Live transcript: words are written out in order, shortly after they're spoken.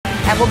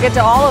And we'll get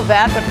to all of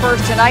that, but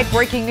first tonight,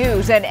 breaking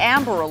news, an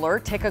Amber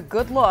Alert. Take a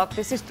good look.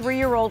 This is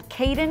 3-year-old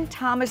Caden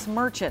Thomas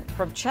Merchant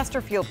from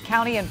Chesterfield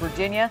County in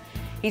Virginia.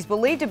 He's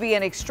believed to be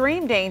in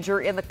extreme danger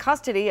in the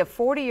custody of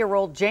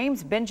 40-year-old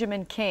James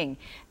Benjamin King.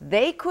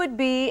 They could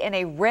be in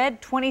a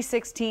red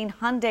 2016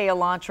 Hyundai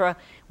Elantra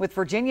with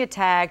Virginia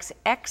tags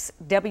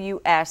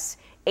XWS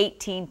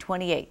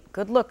 1828.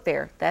 Good look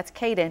there. That's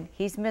Caden.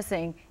 He's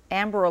missing.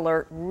 Amber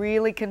Alert,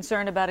 really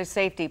concerned about his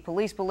safety.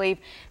 Police believe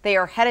they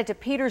are headed to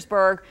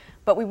Petersburg,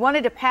 but we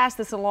wanted to pass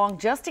this along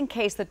just in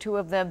case the two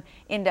of them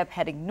end up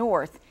heading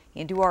north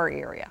into our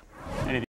area.